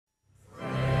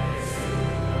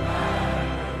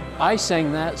I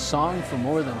sang that song for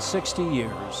more than 60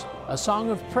 years, a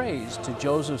song of praise to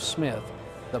Joseph Smith,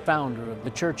 the founder of the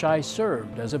church I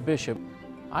served as a bishop.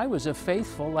 I was a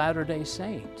faithful Latter-day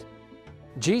Saint.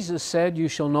 Jesus said, "You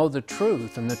shall know the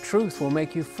truth, and the truth will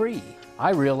make you free."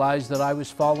 I realized that I was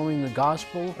following the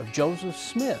gospel of Joseph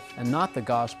Smith and not the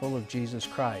gospel of Jesus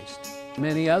Christ.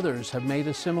 Many others have made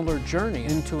a similar journey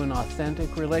into an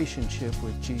authentic relationship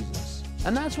with Jesus.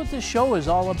 And that's what this show is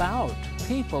all about,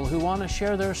 people who want to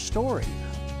share their story.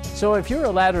 So if you're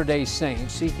a Latter-day Saint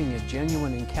seeking a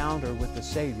genuine encounter with the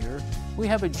Savior, we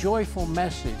have a joyful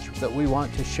message that we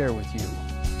want to share with you.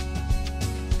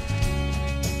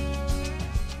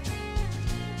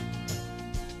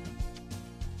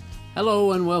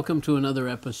 Hello and welcome to another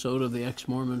episode of the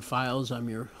Ex-Mormon Files. I'm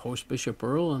your host, Bishop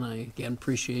Earl, and I again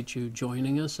appreciate you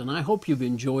joining us. And I hope you've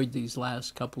enjoyed these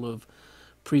last couple of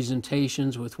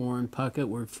presentations with Warren Puckett.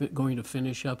 We're going to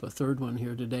finish up a third one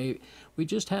here today. We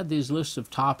just had these lists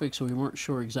of topics, so we weren't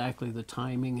sure exactly the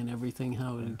timing and everything,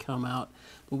 how it would come out.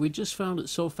 But we just found it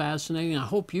so fascinating. I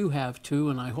hope you have too,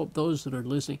 and I hope those that are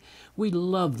listening. We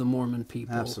love the Mormon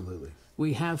people. Absolutely.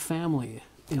 We have family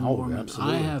in Mormon.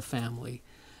 Absolutely. I have family.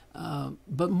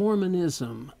 But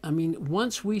Mormonism, I mean,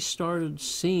 once we started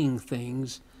seeing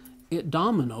things, it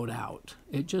dominoed out.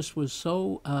 It just was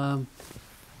so,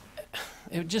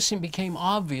 it just became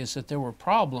obvious that there were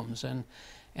problems. And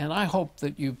I hope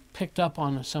that you picked up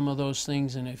on some of those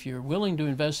things. And if you're willing to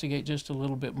investigate just a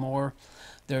little bit more,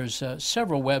 there's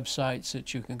several websites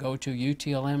that you can go to,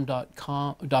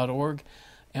 utlm.org,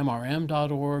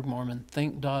 mrm.org,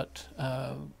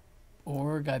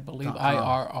 mormonthink.org, I believe,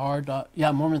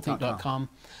 mormonthink.com,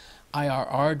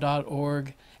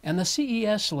 irr.org, and the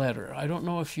CES letter. I don't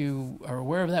know if you are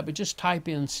aware of that, but just type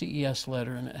in CES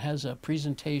letter, and it has a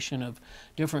presentation of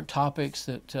different topics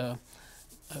that a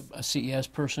CES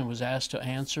person was asked to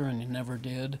answer and he never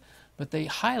did. But they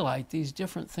highlight these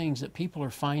different things that people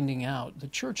are finding out. The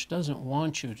church doesn't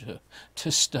want you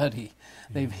to study.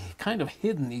 They've kind of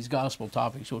hidden these gospel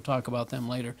topics. We'll talk about them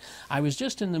later. I was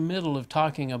just in the middle of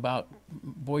talking about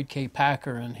Boyd K.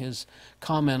 Packer and his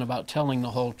comment about telling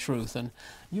the whole truth. And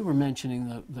you were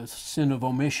mentioning the sin of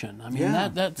omission. I mean,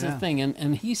 that's the thing.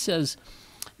 And he says,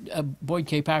 Boyd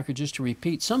K. Packer, just to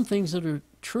repeat, some things that are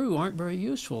true aren't very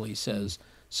useful, he says.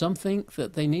 Some think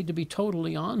that they need to be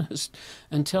totally honest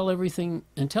and tell everything,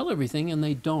 and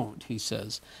they don't, he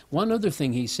says. One other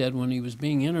thing he said when he was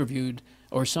being interviewed,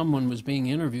 or someone was being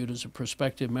interviewed as a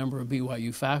prospective member of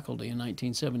BYU faculty in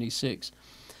 1976,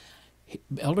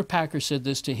 Elder Packer said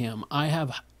this to him: I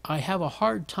have a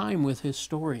hard time with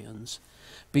historians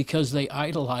because they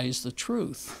idolize the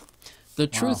truth. The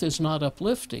truth is not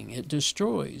uplifting, it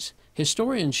destroys.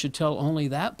 Historians should tell only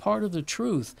that part of the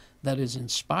truth that is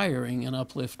inspiring and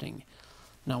uplifting.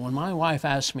 Now, when my wife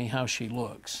asks me how she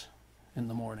looks in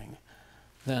the morning,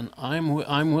 then I'm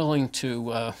willing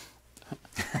to,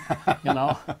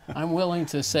 I'm willing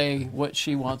to say what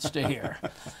she wants to hear.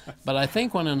 But I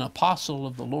think when an apostle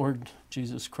of the Lord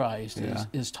Jesus Christ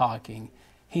is talking,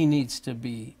 he needs to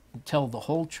tell the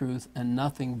whole truth and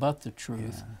nothing but the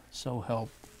truth. So help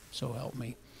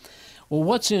me. Well,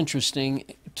 what's interesting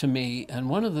to me, and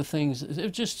one of the things,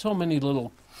 there's just so many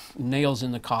little nails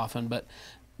in the coffin, but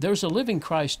there's a Living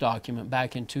Christ document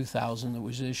back in 2000 that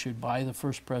was issued by the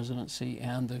First Presidency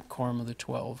and the Quorum of the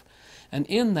 12. And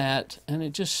in that, and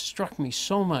it just struck me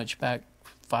so much back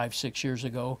 5-6 years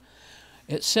ago,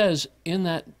 it says in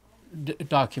that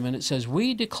document, it says,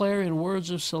 "We declare in words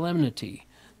of solemnity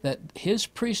that his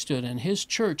priesthood and his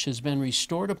church has been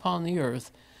restored upon the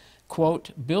earth,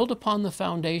 quote, build upon the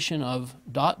foundation of ...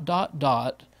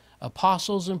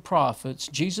 apostles and prophets,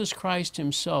 Jesus Christ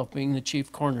himself being the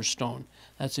chief cornerstone."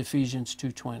 That's Ephesians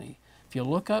 2:20. If you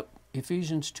look up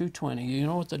Ephesians 2:20, you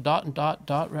know what the ...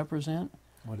 represent?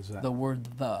 What is that? The word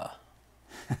 "the."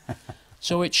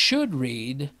 So it should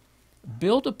read,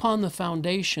 build upon the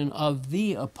foundation of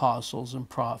the apostles and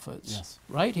prophets. Yes.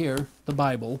 Right here, the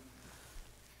Bible,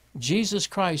 Jesus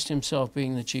Christ himself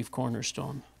being the chief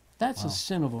cornerstone. That's a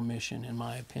sin of omission, in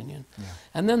my opinion. Yeah.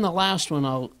 And then the last one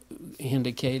I'll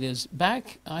indicate is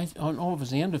back, I don't know if it was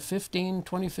the end of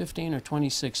 2015 or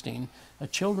 2016, a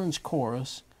children's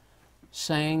chorus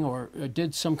sang or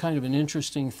did some kind of an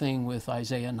interesting thing with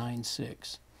Isaiah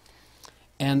 9:6.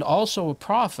 And also a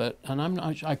prophet, and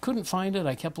I couldn't find it,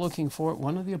 I kept looking for it,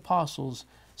 one of the apostles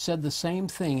said the same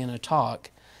thing in a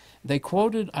talk. They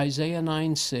quoted Isaiah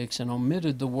 9:6 and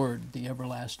omitted the word, the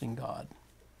everlasting God.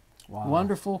 Wow.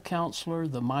 Wonderful Counselor,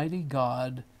 the mighty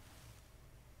God, ...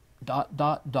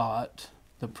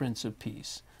 the Prince of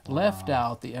Peace. Wow. Left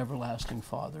out the everlasting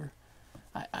Father.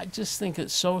 I just think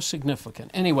it's so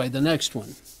significant. Anyway, the next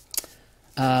one.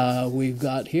 We've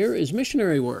got here is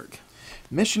missionary work.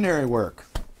 Missionary work.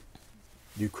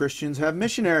 Do Christians have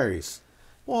missionaries?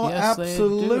 Well, Yes,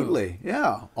 absolutely. they do.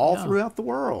 Yeah, all Yeah. throughout the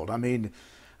world. I mean,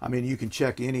 you can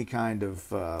check any kind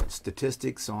of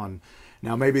statistics on.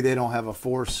 Now, maybe they don't have a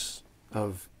force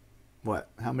of what?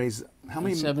 How many?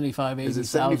 75, 80,000 is it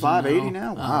 75, 80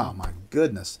 now? now? Wow, my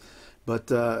goodness. But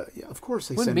yeah, of course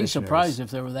they Wouldn't send be missionaries. surprised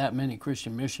if there were that many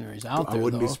Christian missionaries out I there.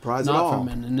 wouldn't be though. surprised at Not all. from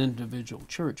an individual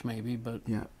church, maybe, but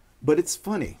Yeah, but it's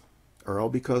funny, Earl,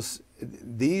 because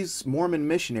these Mormon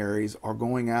missionaries are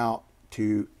going out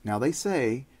to, now they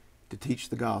say, to teach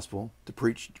the gospel, to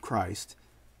preach Christ,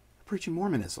 preaching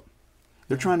Mormonism.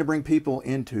 They're trying to bring people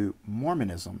into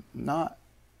Mormonism, not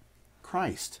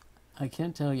Christ. I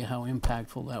can't tell you how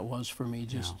impactful that was for me.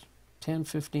 Just 10,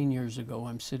 15 years ago,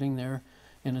 I'm sitting there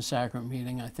in a sacrament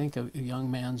meeting. I think a young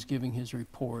man's giving his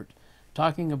report,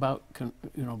 talking about,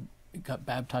 got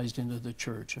baptized into the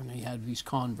church, and he had these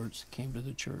converts that came to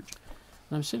the church.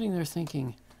 And I'm sitting there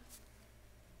thinking,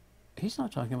 he's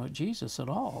not talking about Jesus at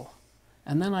all.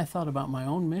 And then I thought about my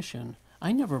own mission.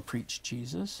 I never preached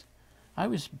Jesus. I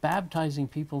was baptizing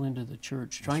people into the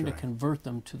church, trying to convert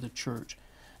them to the church.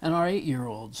 And our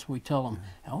 8-year-olds, we tell them,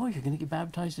 oh, you're going to get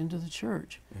baptized into the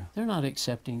church. Yeah. They're not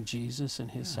accepting Jesus and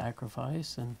his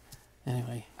sacrifice. And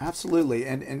anyway. Absolutely.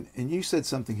 And you said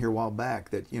something here a while back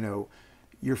that,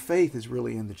 your faith is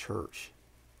really in the church.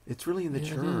 It's really in the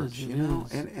church, it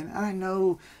is. And I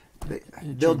know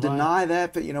they'll deny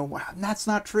that, but, that's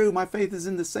not true. My faith is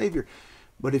in the Savior.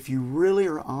 But if you really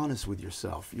are honest with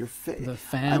yourself, your faith, the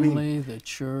family, the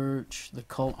church, the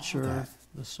culture,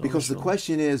 the social. Because the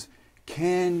question is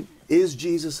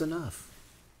Jesus enough?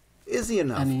 Is he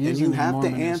enough? And you have to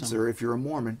Mormonism. answer, if you're a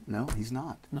Mormon, no, he's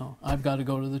not. No, I've got to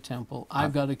go to the temple.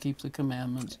 I've got to keep the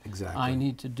commandments. Exactly. I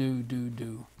need to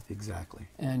do. Exactly.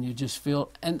 And you just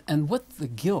feel, and with the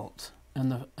guilt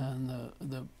and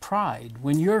the pride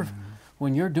when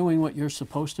you're doing what you're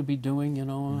supposed to be doing,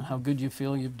 how good you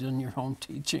feel you've done your home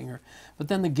teaching, but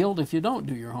then the guilt if you don't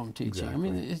do your home teaching. Exactly.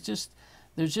 I mean,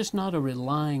 there's just not a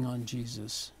relying on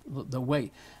Jesus the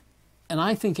way. And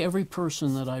I think every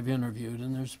person that I've interviewed,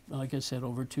 and there's, like I said,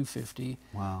 over 250.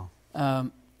 Wow.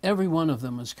 Every one of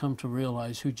them has come to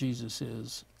realize who Jesus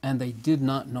is, and they did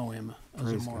not know him as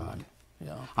Praise a Mormon. God.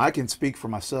 Yeah. I can speak for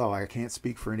myself. I can't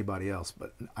speak for anybody else,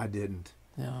 but I didn't.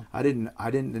 Yeah. I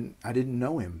didn't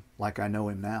know him like I know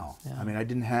him now. Yeah. I mean, I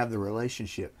didn't have the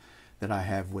relationship that I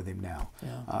have with him now.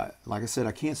 Yeah. Like I said,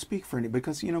 I can't speak for any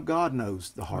because God knows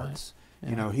the hearts.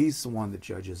 Right. Yeah. He's the one that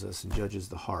judges us and judges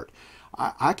the heart.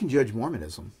 I can judge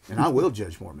Mormonism, and I will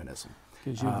judge Mormonism.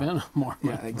 Because you've been a Mormon.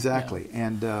 Yeah, exactly.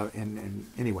 Yeah. And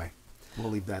anyway, we'll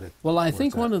leave that at. Well, I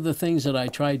think one of the things that I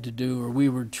tried to do, or we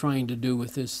were trying to do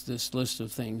with this list of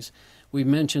things, we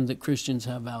mentioned that Christians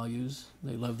have values.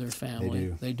 They love their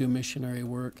family. They do missionary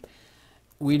work.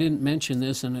 We didn't mention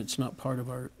this, and it's not part of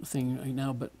our thing right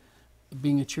now, but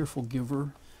being a cheerful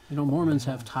giver. Mormons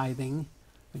have tithing.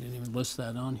 We didn't even list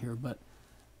that on here, but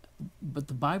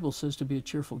the Bible says to be a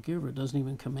cheerful giver. It doesn't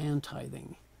even command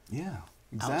tithing. Yeah,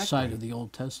 exactly. Outside of the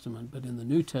Old Testament, but in the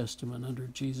New Testament, under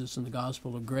Jesus and the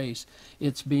gospel of grace,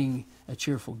 it's being a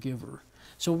cheerful giver.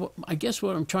 So I guess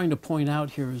what I'm trying to point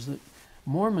out here is that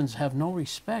Mormons have no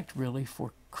respect really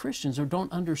for Christians, or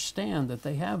don't understand that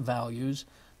they have values.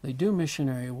 They do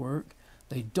missionary work.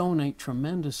 They donate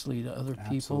tremendously to other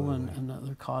people and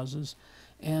other causes.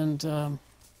 And,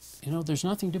 there's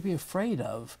nothing to be afraid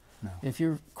of. No. If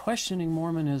you're questioning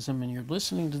Mormonism and you're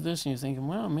listening to this and you're thinking,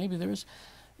 well, maybe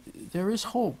there is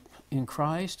hope in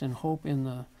Christ and hope in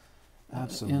the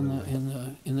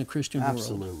in the Christian world.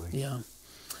 Absolutely. Yeah.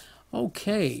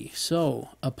 Okay, so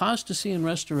apostasy and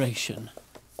restoration.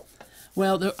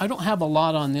 Well, I don't have a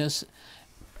lot on this,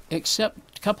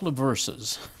 except a couple of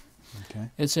verses.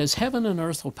 Okay. It says, "Heaven and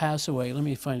earth will pass away." Let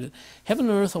me find it. "Heaven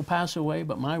and earth will pass away,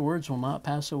 but my words will not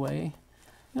pass away."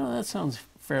 That sounds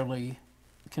fairly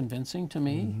convincing to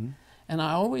me. Mm-hmm. And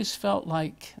I always felt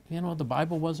like, the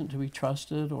Bible wasn't to be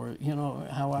trusted, or,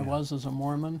 how I was as a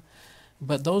Mormon.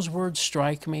 But those words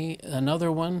strike me. Another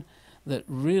one that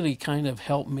really kind of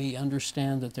helped me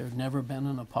understand that there had never been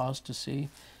an apostasy.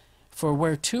 "For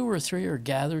where 2 or 3 are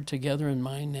gathered together in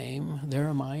my name, there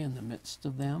am I in the midst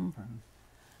of them." Mm-hmm.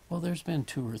 Well, there's been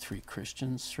 2 or 3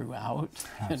 Christians throughout,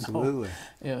 Absolutely.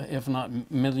 If not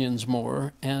millions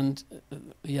more. And,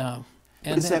 yeah.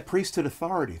 But it's that priesthood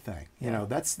authority thing.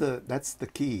 That's the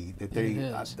key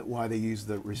that why they use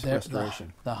the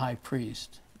restoration. The high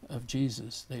priest of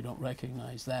Jesus, they don't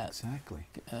recognize that. Exactly.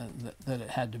 That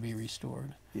it had to be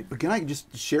restored. Yeah, but can I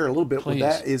just share a little bit with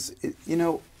that?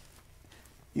 You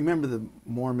remember the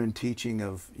Mormon teaching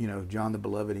of, John the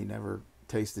Beloved, he never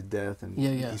tasted death, and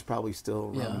Yeah. he's probably still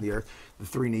roaming Yeah. the earth. The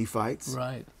 3 Nephites.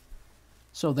 Right.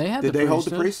 So they had Did the they priesthood. hold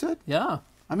the priesthood? Yeah.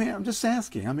 I mean, I'm just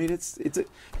asking. I mean, it's a,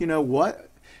 you know what?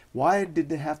 Why did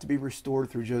they have to be restored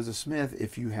through Joseph Smith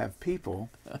if you have people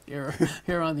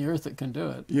Here on the earth that can do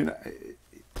it. You know,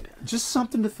 just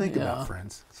something to think Yeah. about,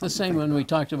 friends. The same when we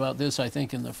talked about this, I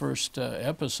think, in the first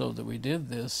episode that we did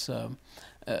this.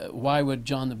 Why would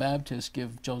John the Baptist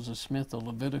give Joseph Smith a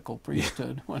Levitical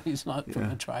priesthood when he's not from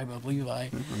the tribe of Levi?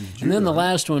 And then the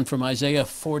last one from Isaiah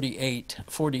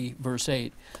 40, verse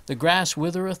 8. The grass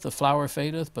withereth, the flower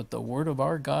fadeth, but the word of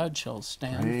our God shall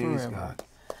stand Praise forever. God.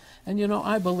 And you know,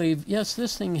 I believe, yes,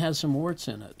 this thing has some warts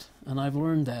in it, and I've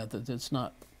learned that it's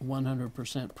not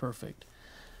 100% perfect.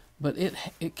 But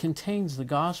it contains the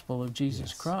gospel of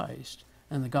Jesus Christ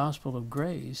and the gospel of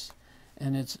grace,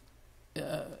 and it's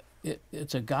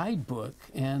a guidebook,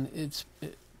 and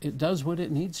it does what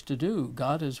it needs to do.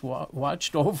 God has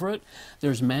watched over it.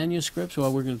 There's manuscripts.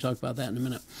 Well, we're going to talk about that in a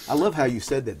minute. I love how you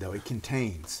said that, though. It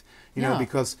contains, you know,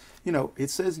 because, you know, it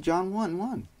says in John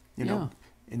 1:1, you know,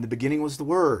 in the beginning was the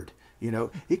Word. You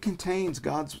know, it contains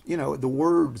God's, you know, the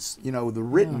words, you know, the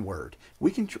written word.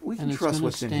 We can trust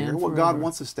what's in here, what God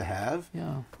wants us to have.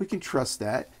 Yeah. We can trust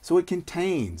that. So it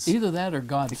contains. Either that or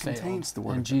God failed contains the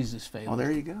word and Jesus failed. Oh,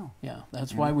 there you go. Yeah,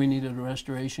 that's why we needed a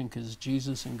restoration, because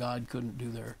Jesus and God couldn't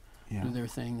do their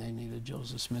thing. They needed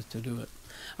Joseph Smith to do it.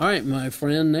 All right, my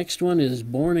friend, next one is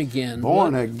born again.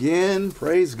 Born again,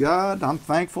 praise God. I'm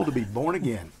thankful to be born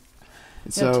again.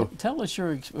 So tell us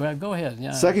your. Go ahead.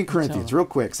 Yeah. 2 Corinthians, real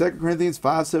quick. 2 Corinthians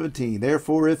 5:17.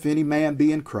 Therefore, if any man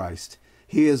be in Christ,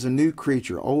 he is a new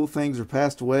creature. Old things are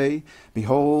passed away.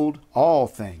 Behold, all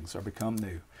things are become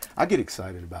new. I get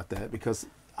excited about that because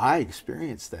I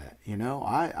experienced that. You know,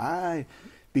 I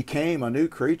became a new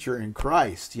creature in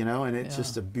Christ. You know, and it's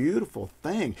just a beautiful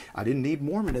thing. I didn't need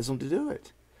Mormonism to do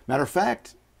it. Matter of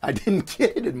fact, I didn't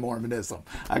get it in Mormonism.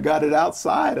 I got it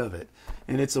outside of it.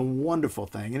 And it's a wonderful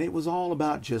thing. And it was all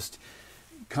about just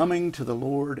coming to the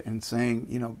Lord and saying,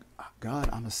 you know, God,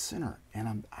 I'm a sinner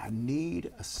and I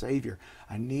need a Savior.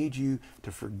 I need you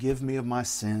to forgive me of my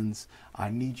sins. I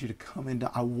need you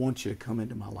to I want you to come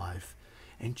into my life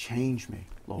and change me,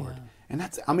 Lord. Yeah. And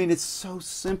that's, I mean, it's so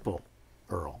simple,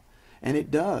 Earl. And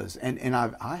it does. And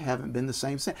I haven't been the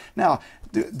same since. Now,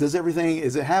 does everything,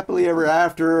 is it happily ever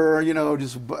after, or, you know,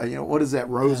 just, you know, what is that?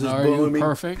 Roses blooming. You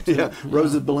perfect? Yeah,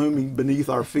 roses blooming beneath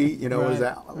our feet. You know, Right, is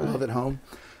that love at home?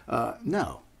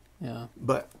 No. Yeah.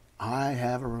 But I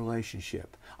have a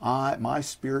relationship. My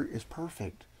spirit is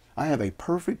perfect. I have a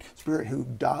perfect spirit who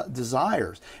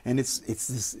desires. And it's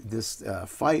this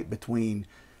fight between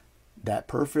that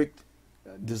perfect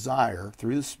desire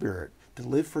through the Spirit to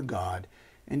live for God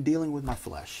and dealing with my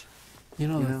flesh. You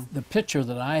know, the picture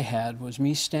that I had was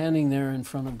me standing there in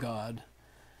front of God,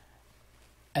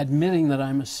 admitting that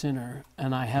I'm a sinner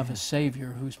and I have a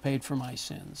Savior who's paid for my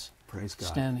sins. Praise God.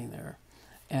 Standing there.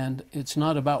 And it's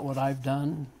not about what I've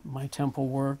done, my temple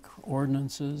work,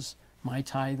 ordinances, my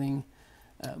tithing,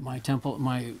 my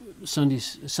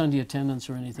Sunday attendance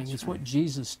or anything. It's what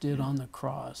Jesus did on the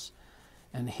cross.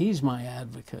 And He's my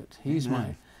advocate. He's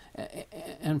my...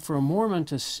 And for a Mormon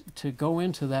to go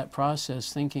into that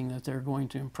process thinking that they're going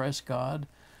to impress God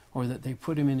or that they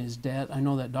put Him in His debt. I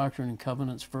know that Doctrine and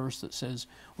Covenants verse that says,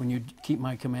 when you keep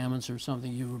my commandments or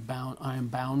something, you are bound. I am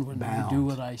bound when you do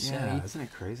what I say. Yeah, isn't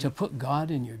it crazy? To put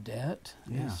God in your debt.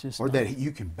 Yeah. It's just or that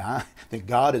you can bind, that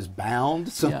God is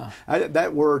bound. So Yeah.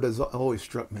 That word has always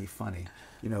struck me funny.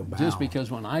 You know, bound. Just because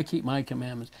when I keep my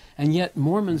commandments. And yet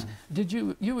Mormons, did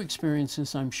you experience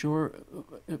this, I'm sure,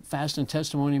 fast and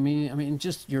testimony meeting? I mean,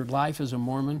 just your life as a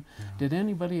Mormon. Yeah. Did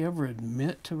anybody ever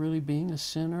admit to really being a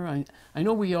sinner? I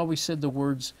know we always said the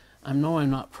words, I'm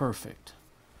not perfect.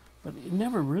 But it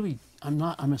never really, I'm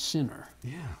a sinner.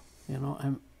 Yeah. You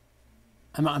know,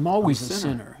 I'm always a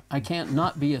sinner. I can't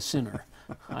not be a sinner.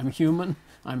 I'm human,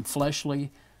 I'm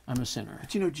fleshly, I'm a sinner.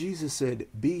 But you know, Jesus said,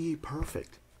 be ye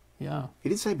perfect. Yeah. He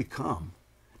didn't say become.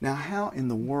 Now, how in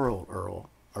the world,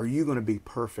 Earl, are you going to be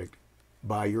perfect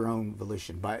by your own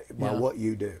volition, by what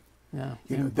you do? Yeah.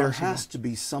 You know, there has to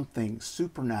be something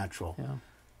supernatural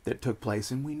that took place,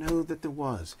 and we know that there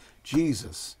was.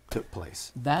 Jesus took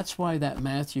place. That's why that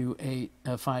Matthew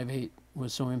 5:8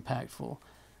 was so impactful.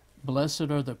 Blessed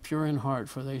are the pure in heart,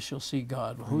 for they shall see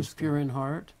God. Well, who's pure in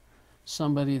heart?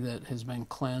 Somebody that has been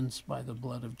cleansed by the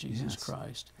blood of Jesus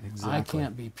Christ. Exactly. I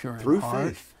can't be pure in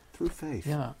heart. Through faith.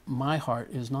 Yeah, my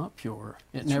heart is not pure.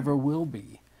 It never will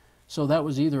be. So that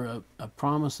was either a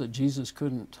promise that Jesus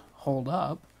couldn't hold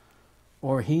up,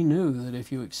 or He knew that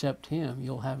if you accept Him,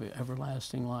 you'll have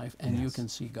everlasting life and you can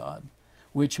see God,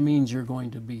 which means you're going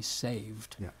to be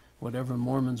saved. Yeah. whatever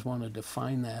Mormons want to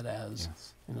define that as.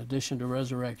 Yes. In addition to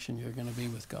resurrection, you're going to be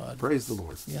with God. Praise the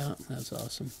Lord. Yeah, that's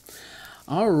awesome.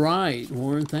 All right,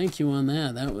 Warren, thank you on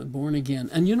that. That was born again.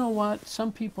 And you know what?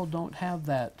 Some people don't have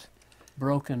that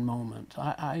broken moment.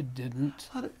 I didn't.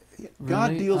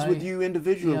 God Really, deals with you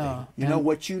individually. Yeah, you know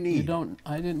what you need.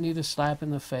 I didn't need a slap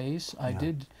in the face. I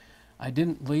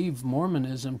didn't leave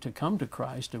Mormonism to come to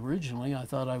Christ originally. I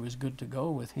thought I was good to go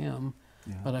with him.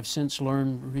 Yeah. But I've since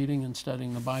learned, reading and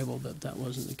studying the Bible, that that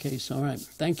wasn't the case. All right,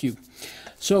 thank you.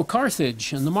 So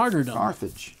Carthage and the martyrdom.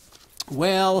 Carthage.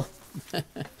 Well,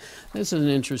 this is an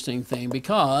interesting thing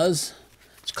because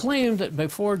it's claimed that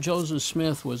before Joseph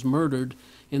Smith was murdered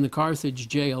in the Carthage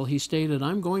jail, he stated,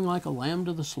 "I'm going like a lamb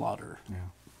to the slaughter." Yeah.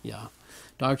 Yeah.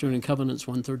 Doctrine and Covenants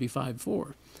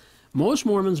 135:4. Most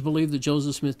Mormons believe that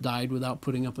Joseph Smith died without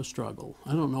putting up a struggle.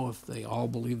 I don't know if they all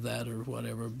believe that or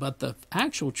whatever, but the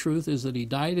actual truth is that he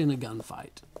died in a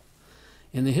gunfight.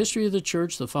 In the history of the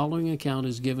church, the following account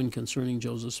is given concerning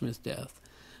Joseph Smith's death.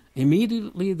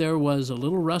 Immediately there was a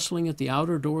little rustling at the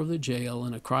outer door of the jail,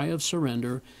 and a cry of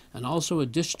surrender, and also a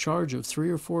discharge of 3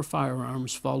 or 4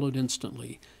 firearms followed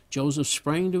instantly. Joseph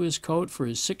sprang to his coat for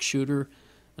his 6-shooter,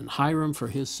 and Hiram for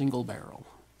his single barrel.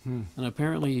 And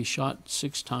apparently he shot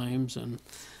 6 times. And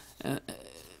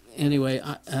anyway,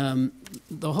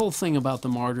 the whole thing about the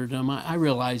martyrdom, I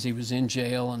realized he was in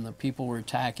jail and the people were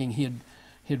attacking. He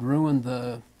had ruined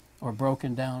or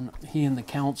broken down. He and the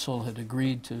council had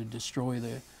agreed to destroy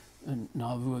the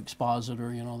Nauvoo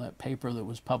Expositor, you know, that paper that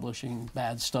was publishing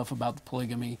bad stuff about the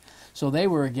polygamy. So they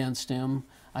were against him.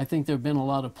 I think there have been a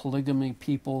lot of polygamy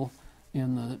people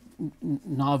in the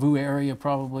Nauvoo area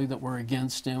probably that were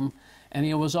against him. And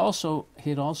he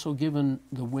had also given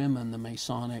the women the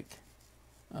Masonic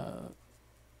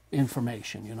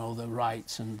information, you know, the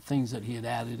rites and things that he had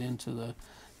added into the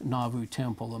Nauvoo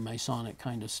temple, the Masonic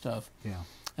kind of stuff. Yeah.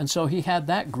 And so he had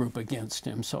that group against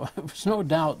him. So there was no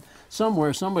doubt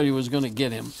somewhere somebody was going to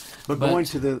get him. But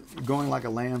going like a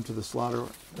lamb to the slaughter.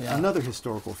 Yeah. Another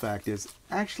historical fact is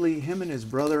actually him and his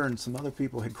brother and some other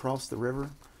people had crossed the river.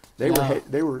 They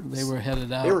were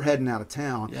headed out. They were heading out of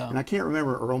town. Yeah. And I can't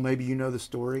remember, Earl, maybe you know the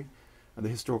story, the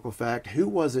historical fact. Who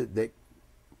was it that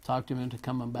talked him into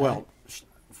coming back? Well,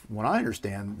 from what I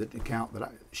understand, the account that I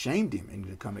shamed him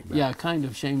into coming back. Yeah, kind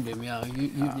of shamed him. Yeah,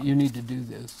 you need to do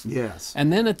this. Yes.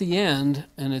 And then at the end,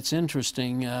 and it's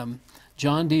interesting,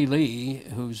 John D. Lee,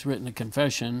 who's written a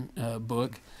confession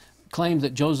book, claimed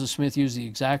that Joseph Smith used the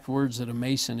exact words that a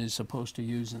Mason is supposed to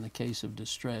use in the case of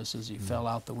distress as he fell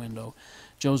out the window.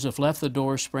 Joseph left the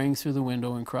door, sprang through the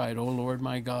window, and cried, "O Lord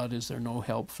my God, is there no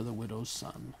help for the widow's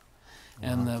son?"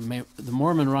 And the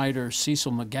Mormon writer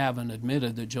Cecil McGavin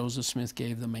admitted that Joseph Smith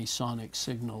gave the Masonic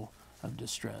signal of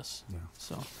distress. Yeah.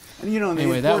 So, and you know,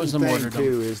 anyway, that was the important thing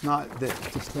martyrdom. too is not that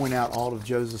to point out all of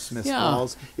Joseph Smith's Yeah.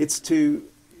 flaws. It's to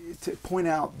point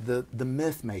out the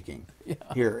myth making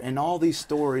here and all these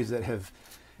stories that have.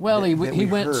 Well, he we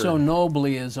went heard. so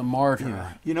nobly as a martyr.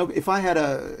 Yeah. You know, if I had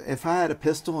a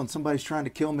pistol and somebody's trying to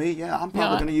kill me, I'm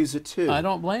probably going to use it too. I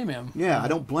don't blame him. Yeah, I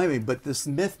don't blame him. But this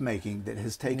myth making that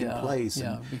has taken place,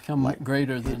 and become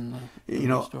greater than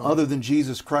other than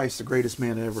Jesus Christ, the greatest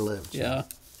man that ever lived. Yeah.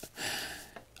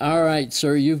 All right,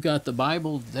 sir. You've got the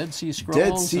Bible, Dead Sea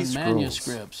Scrolls, and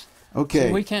manuscripts. Okay.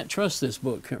 So we can't trust this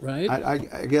book, right?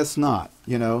 I guess not.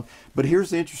 You know, but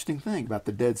here's the interesting thing about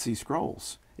the Dead Sea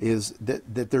Scrolls is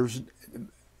that there's,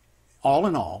 all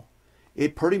in all,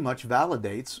 it pretty much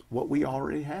validates what we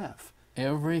already have.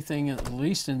 Everything, at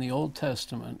least in the Old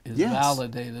Testament, is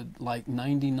validated like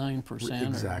 99%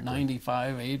 exactly. or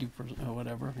 95, 80% or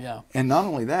whatever. Yeah. And not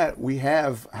only that, we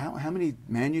have how many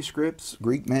manuscripts?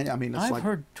 Greek I mean, it's I've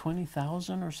heard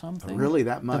 20,000 or something. Really,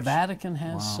 that much? The Vatican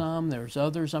has some. There's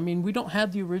others. I mean, we don't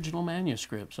have the original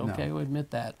manuscripts. Okay, No. we admit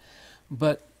that,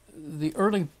 but the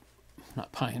early.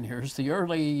 Not pioneers, the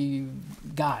early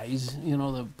guys, you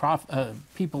know, the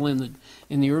people in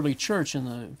the early church in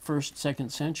the 1st,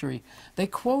 2nd century, they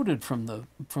quoted from the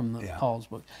Paul's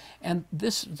book, and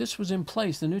this was in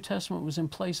place. The New Testament was in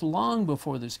place long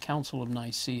before this Council of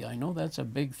Nicaea. I know that's a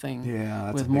big thing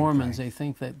with Mormons. They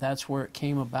think that that's where it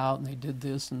came about, and they did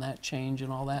this and that change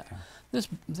and all that. Yeah.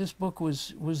 This book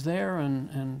was there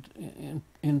and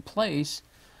in place.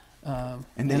 And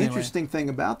the interesting thing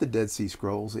about the Dead Sea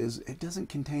Scrolls is it doesn't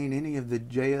contain any of the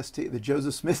JST, the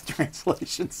Joseph Smith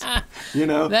translations. You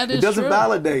know, that is it doesn't true.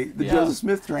 validate the Joseph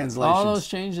Smith translations. All those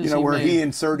changes, you know, where made. he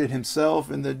inserted himself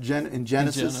in the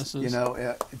Genesis. You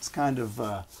know, it's kind of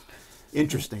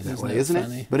interesting that way, isn't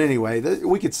it? But anyway,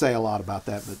 we could say a lot about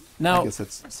that, but now, I guess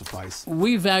that's suffice.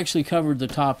 We've actually covered the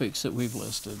topics that we've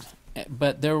listed,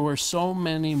 but there were so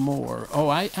many more. Oh,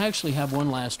 I actually have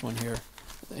one last one here.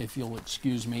 if you'll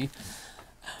excuse me.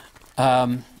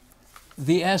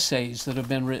 The essays that have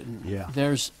been written. Yeah.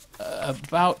 There's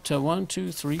about 1,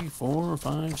 2, 3, 4,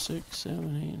 5, 6,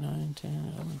 7, 8, 9,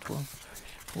 10, 11, 12,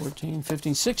 14,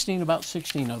 15, 16, about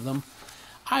 16 of them.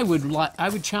 I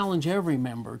would challenge every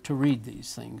member to read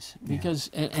these things because,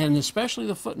 and especially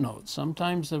the footnotes.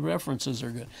 Sometimes the references are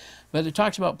good, but it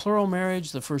talks about plural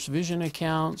marriage, the first vision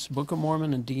accounts, Book of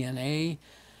Mormon and DNA,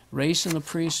 race and the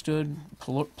priesthood,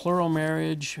 plural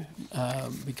marriage,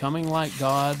 becoming like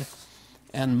God,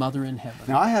 and Mother in Heaven.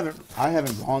 Now I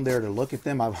haven't gone there to look at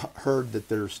them. I've heard that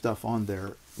there's stuff on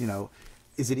there. You know,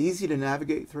 is it easy to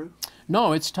navigate through?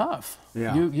 No, it's tough.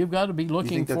 Yeah. You've got to be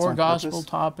looking for gospel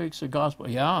topics or gospel.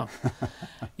 Yeah.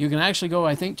 You can actually go,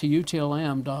 I think, to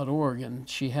utlm.org, and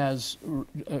she has,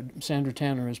 Sandra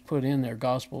Tanner has put in there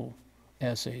gospel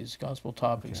essays, gospel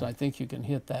topics. Okay. I think you can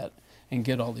hit that and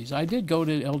get all these. I did go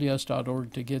to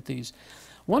lds.org to get these.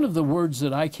 One of the words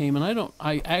that I came, and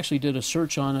I actually did a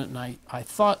search on it, and I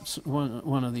thought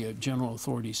one of the general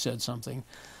authorities said something.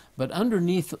 But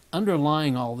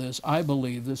underlying all this, I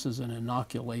believe this is an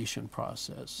inoculation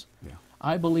process. Yeah.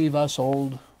 I believe us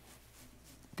old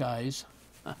guys,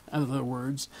 in other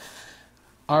words,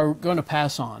 are going to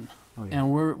pass on. Oh, yeah.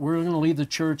 And we're going to leave the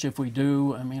church if we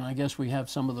do. I mean, I guess we have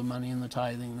some of the money in the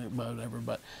tithing, whatever.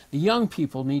 But the young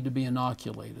people need to be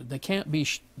inoculated. They can't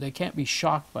be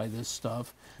shocked by this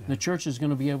stuff. Yeah. The church is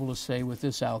going to be able to say with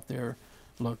this out there,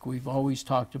 look, we've always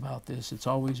talked about this. It's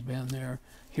always been there.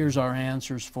 Here's our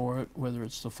answers for it, whether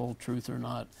it's the full truth or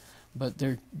not. But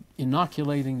they're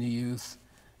inoculating the youth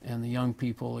and the young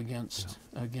people against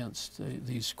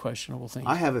these questionable things.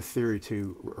 I have a theory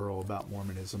too, Earl, about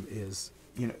Mormonism is,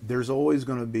 you know, there's always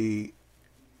going to be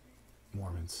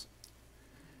Mormons.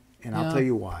 And I'll tell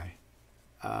you why.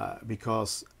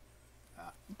 Because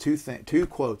two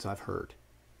quotes I've heard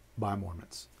by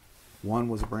Mormons. One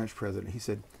was a branch president. He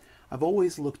said, I've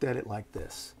always looked at it like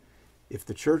this. If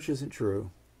the church isn't true,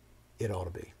 it ought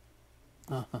to be.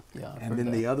 And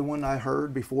then the other one I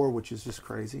heard before, which is just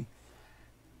crazy,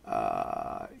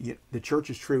 the church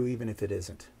is true even if it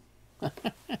isn't.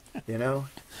 You know?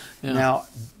 Yeah. Now,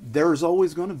 there's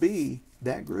always going to be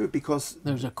that group because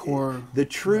there's a core. The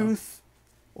truth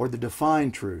or the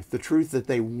defined truth, the truth that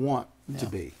they want to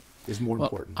be, is more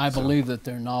important. I believe that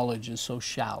their knowledge is so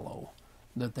shallow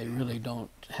that they really don't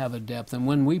have a depth. And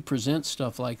when we present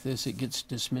stuff like this, it gets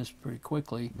dismissed pretty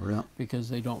quickly because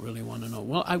they don't really want to know.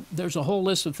 Well, there's a whole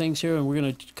list of things here, and we're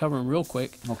going to cover them real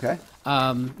quick. Okay.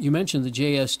 You mentioned the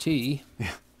JST.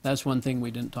 Yeah. That's one thing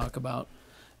we didn't talk about,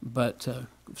 but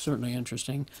certainly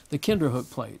interesting. The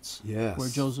Kinderhook plates, where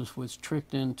Joseph was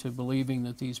tricked into believing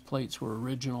that these plates were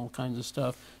original kinds of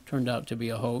stuff, turned out to be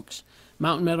a hoax.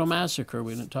 Mountain Meadow Massacre,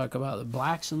 we didn't talk about. The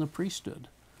blacks in the priesthood.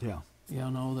 Yeah. You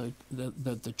know,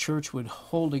 that the church would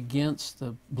hold against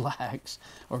the blacks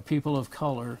or people of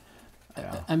color.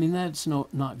 Yeah. I mean, that's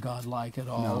not God-like at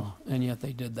all, and yet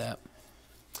they did that.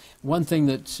 One thing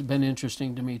that's been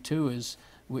interesting to me, too, is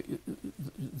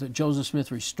that Joseph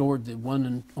Smith restored the one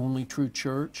and only true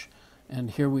church,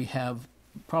 and here we have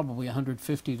probably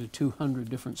 150 to 200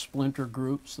 different splinter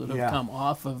groups that have come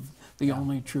off of the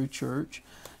only true church.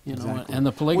 You know, and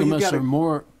the polygamists are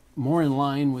more in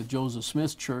line with Joseph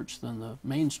Smith's church than the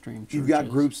mainstream church. You've got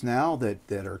groups now that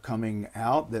are coming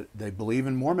out that they believe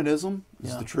in Mormonism.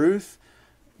 It's the truth.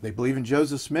 They believe in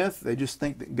Joseph Smith. They just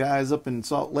think that guys up in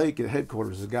Salt Lake at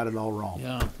headquarters have got it all wrong.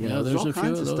 There's all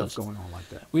kinds of stuff going on like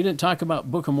that. We didn't talk about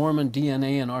Book of Mormon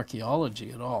DNA and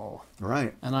archaeology at all.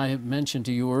 Right. And I mentioned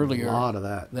to you earlier a lot of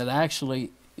that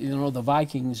actually, you know, the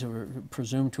Vikings are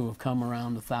presumed to have come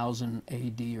around 1000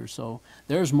 AD or so.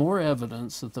 There's more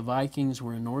evidence that the Vikings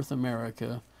were in North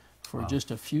America for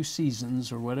just a few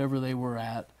seasons or whatever they were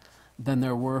at than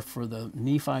there were for the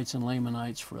Nephites and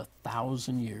Lamanites for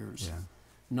 1,000 years. Yeah.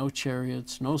 No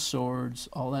chariots, no swords,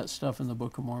 all that stuff in the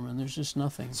Book of Mormon. There's just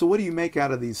nothing. So what do you make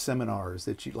out of these seminars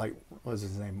that you, like, what was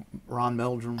his name, Ron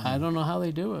Meldrum? I don't know how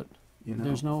they do it. You know?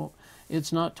 There's no,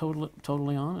 it's not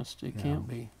totally honest. It can't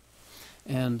be.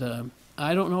 And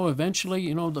I don't know, eventually,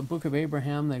 you know, the Book of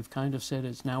Abraham, they've kind of said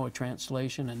it's now a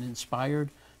translation, an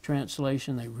inspired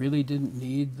translation. They really didn't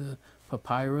need the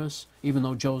papyrus, even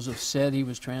though Joseph said he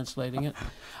was translating it.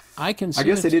 I guess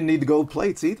they didn't need the gold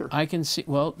plates either. I can see,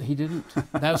 well, he didn't.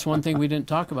 That's one thing we didn't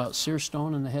talk about, seer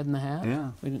stone and the head and the hat.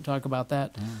 Yeah. We didn't talk about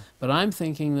that. Yeah. But I'm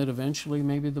thinking that eventually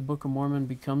maybe the Book of Mormon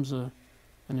becomes an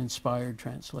inspired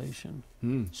translation.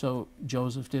 So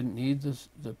Joseph didn't need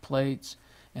the plates,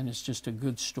 and it's just a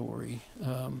good story.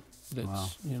 You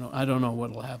know, I don't know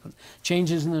what will happen.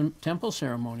 Changes in the temple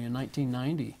ceremony in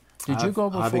 1990. Did you go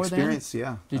before I've experienced,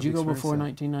 then? Did you go before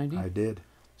 1990? I did.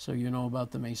 so you know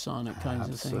about the Masonic kinds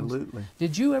of things. Absolutely.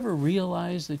 Did you ever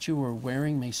realize that you were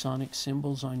wearing Masonic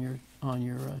symbols on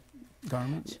your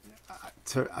garments?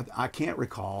 So I can't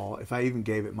recall if I even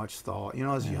gave it much thought. You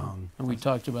know, I was young. And we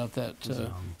talked about that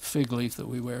fig leaf that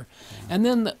we wear. Yeah. And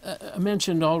then I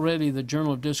mentioned already the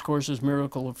Journal of Discourses,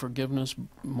 Miracle of Forgiveness,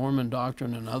 Mormon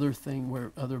Doctrine, and other thing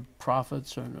where other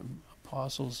prophets or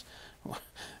apostles,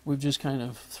 we've just kind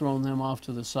of thrown them off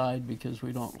to the side because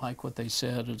we don't like what they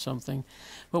said or something.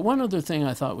 But one other thing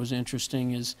I thought was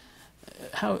interesting is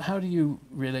how do you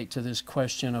relate to this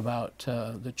question about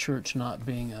the church not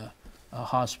being a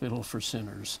hospital for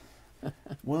sinners?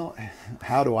 Well,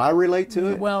 how do I relate to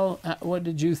it? Well, what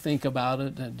did you think about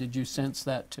it? Did you sense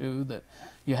that too, that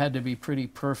you had to be pretty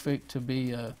perfect to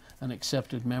be an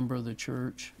accepted member of the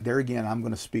church? There again, I'm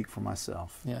going to speak for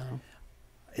myself. Yeah.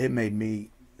 It made me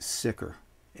sicker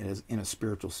in a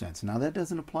spiritual sense. Now, that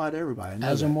doesn't apply to everybody. I know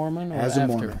as that. A Mormon or as after? a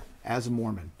Mormon. As a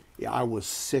Mormon. Yeah, I was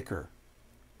sicker.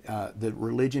 The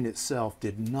religion itself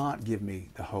did not give me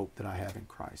the hope that I have in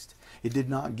Christ. It did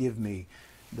not give me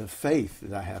the faith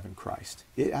that I have in Christ.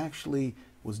 It actually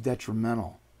was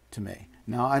detrimental to me.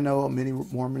 Now, I know many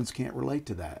Mormons can't relate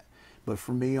to that, but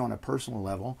for me on a personal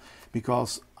level,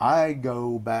 because I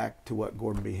go back to what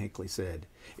Gordon B. Hinckley said,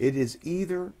 it is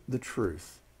either the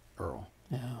truth, Earl.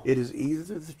 Yeah. It is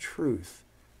either the truth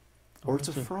or it's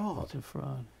a fraud. It's a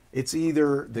fraud. It's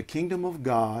either the kingdom of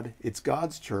God, it's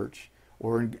God's church,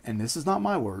 and this is not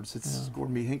my words, it's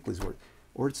Gordon B. Hinckley's word,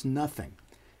 or it's nothing.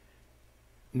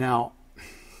 Now,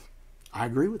 I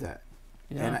agree with that.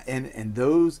 Yeah. And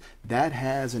that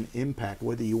has an impact,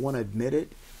 whether you want to admit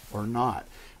it or not.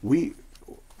 We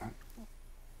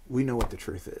know what the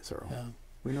truth is, Earl. Yeah.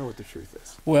 We know what the truth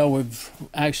is. Well, we've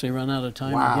actually run out of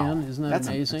time again. Isn't that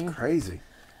amazing? That's crazy.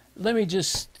 Let me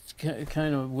just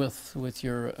kind of with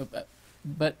your,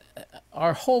 but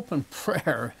our hope and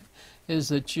prayer is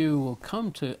that you will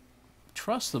come to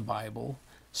trust the Bible,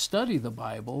 study the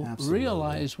Bible, Absolutely.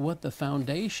 realize what the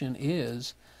foundation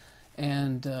is,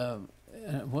 and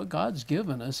what God's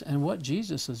given us, and what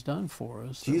Jesus has done for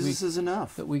us. Jesus is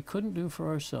enough. That we couldn't do for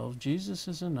ourselves. Jesus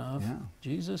is enough. Yeah.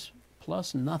 Jesus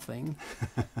plus nothing,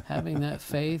 having that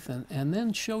faith, and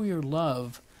then show your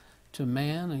love to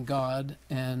man and God,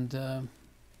 and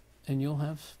you'll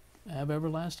have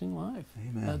everlasting life.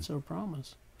 Amen. That's our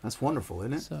promise. That's wonderful,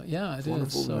 isn't it? So yeah, it's it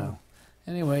wonderful is. to know.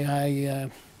 Anyway,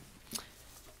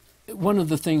 one of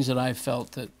the things that I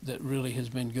felt that really has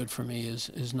been good for me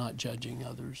is not judging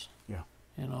others. Yeah.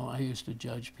 You know, I used to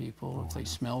judge people if they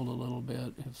smelled a little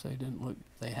bit, if they didn't look,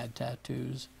 they had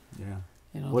tattoos. Yeah.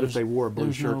 You know, what if they wore a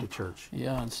blue shirt to church?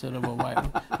 Yeah, instead of a white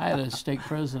one. I had a stake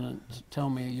president tell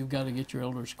me, you've got to get your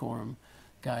elders quorum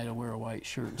guy to wear a white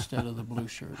shirt instead of the blue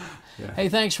shirt. Yeah. Hey,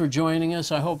 thanks for joining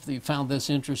us. I hope that you found this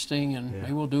interesting, and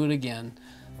maybe we'll do it again.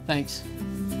 Thanks.